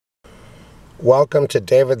Welcome to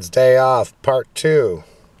David's Day Off, Part 2.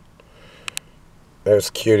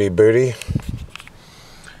 There's Cutie Booty.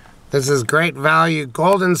 This is great value,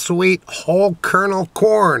 golden sweet, whole kernel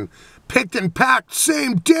corn. Picked and packed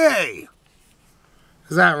same day.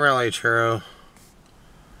 Is that really true?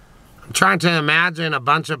 I'm trying to imagine a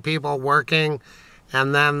bunch of people working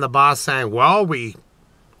and then the boss saying, well, we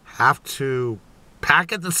have to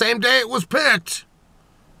pack it the same day it was picked.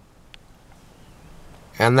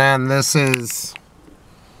 And then this is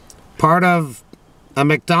part of a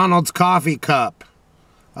McDonald's coffee cup.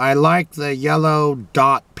 I like the yellow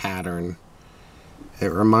dot pattern.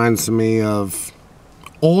 It reminds me of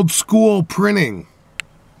old school printing.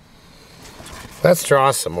 Let's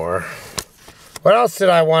draw some more. What else did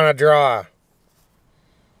I want to draw?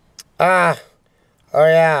 Oh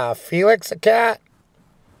yeah, Felix a cat?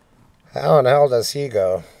 How in the hell does he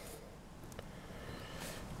go?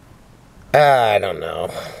 I don't know.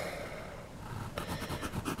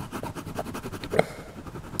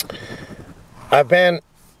 I've been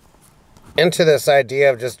into this idea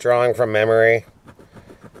of just drawing from memory.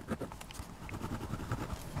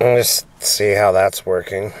 And just see how that's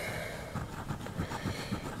working.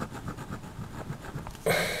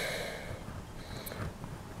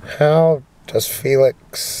 How does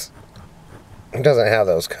Felix... He doesn't have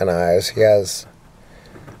those kind of eyes. He has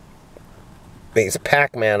these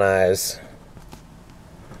Pac-Man eyes.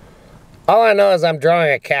 All I know is I'm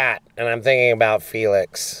drawing a cat, and I'm thinking about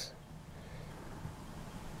Felix.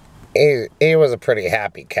 He was a pretty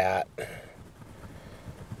happy cat.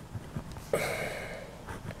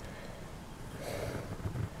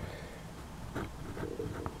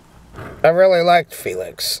 I really liked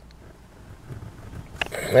Felix.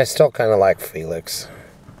 I still kind of like Felix.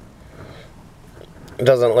 It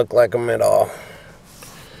doesn't look like him at all.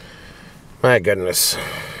 My goodness.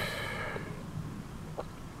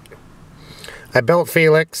 I built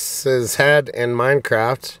Felix's head in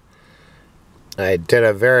Minecraft. I did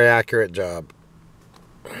a very accurate job.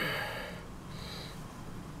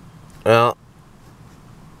 Well,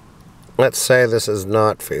 let's say this is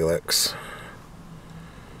not Felix.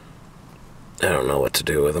 I don't know what to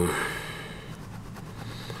do with him.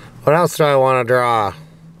 What else do I want to draw?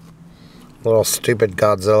 Little stupid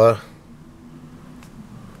Godzilla.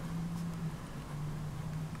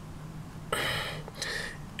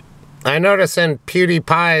 I noticed in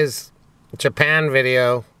PewDiePie's Japan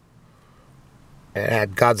video, it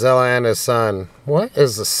had Godzilla and his son. What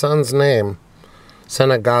is the son's name? Son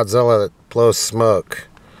of Godzilla that blows smoke.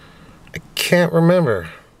 I can't remember.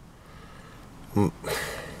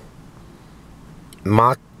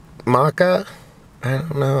 Maka? I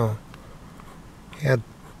don't know. He had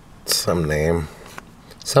some name.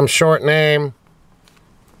 Some short name.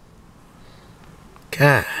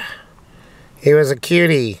 God. He was a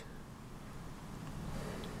cutie.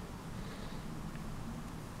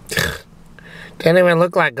 Didn't even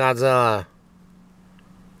look like Godzilla.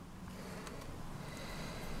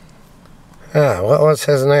 What was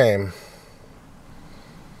his name?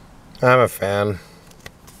 I'm a fan.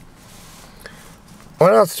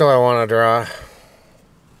 What else do I want to draw?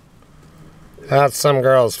 That's some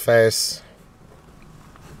girl's face.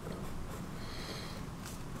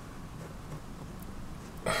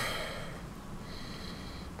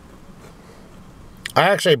 I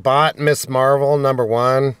actually bought Miss Marvel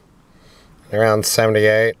 #1 around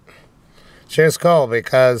 78. She was cool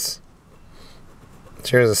because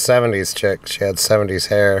she was a 70s chick. She had 70s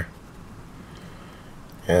hair.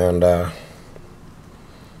 And,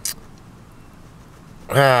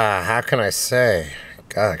 how can I say?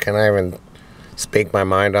 God, can I even speak my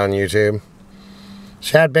mind on YouTube?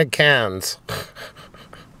 She had big cans.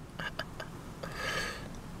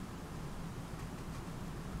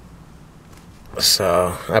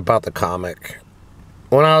 So, I bought the comic.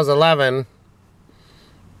 When I was 11,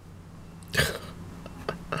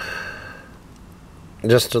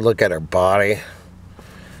 just to look at her body.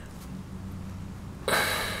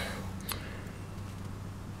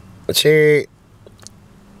 She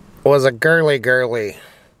was a girly.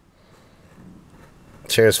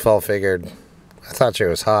 She was full-figured. I thought she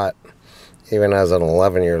was hot, even as an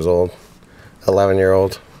 11-year-old.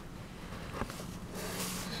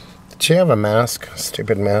 Did she have a mask? A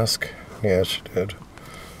stupid mask? Yeah, she did.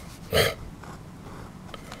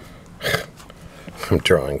 I'm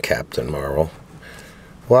drawing Captain Marvel.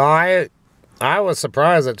 Well, I was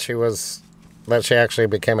surprised that she actually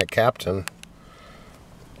became a captain.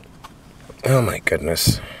 Oh my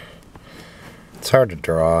goodness. It's hard to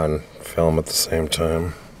draw and film at the same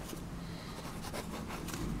time.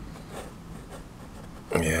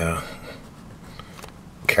 Yeah.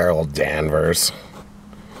 Carol Danvers.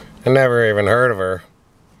 I never even heard of her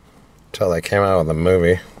until they came out with a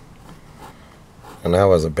movie. And I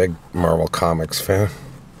was a big Marvel Comics fan.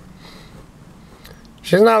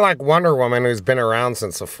 She's not like Wonder Woman, who's been around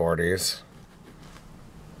since the 40s.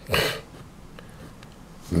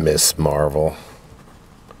 Miss Marvel.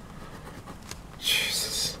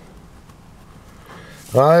 Jesus.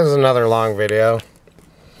 Well, this is another long video.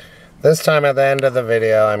 This time at the end of the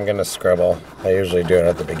video, I'm going to scribble. I usually do it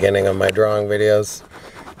at the beginning of my drawing videos,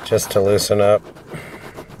 just to loosen up.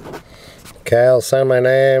 Okay, I'll sign my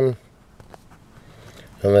name.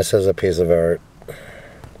 And this is a piece of art.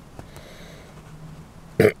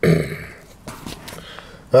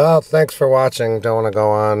 Well, thanks for watching. Don't want to go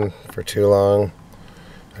on for too long.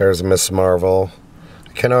 There's Miss Marvel.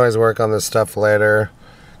 I can always work on this stuff later.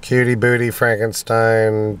 Cutie Booty,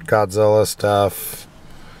 Frankenstein, Godzilla stuff.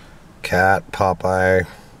 Cat, Popeye,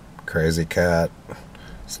 Crazy Cat,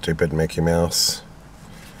 Stupid Mickey Mouse.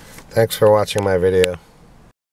 Thanks for watching my video.